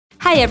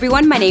Hi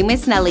everyone, my name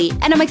is Nelly,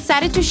 and I'm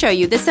excited to show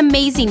you this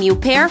amazing new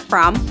pair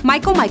from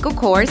Michael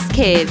Kors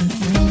Kids.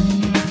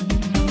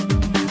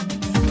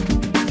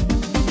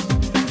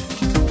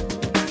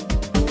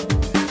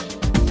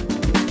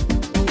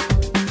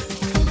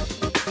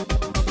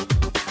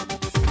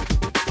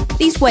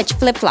 These Wedge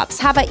flip-flops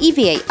have a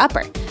EVA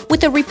upper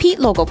with a repeat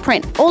logo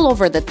print all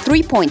over the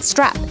 3-point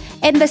strap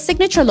and the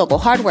signature logo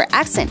hardware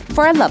accent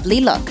for a lovely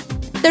look.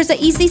 There's an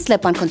easy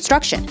slip-on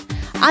construction.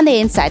 On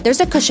the inside, there's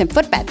a cushioned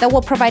footbed that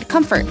will provide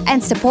comfort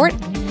and support.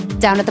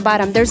 Down at the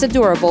bottom, there's a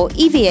durable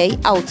EVA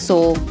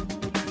outsole.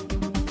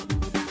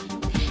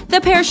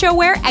 The pair show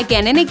wear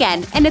again and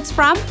again, and it's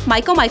from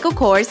Michael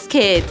Kors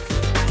Kids.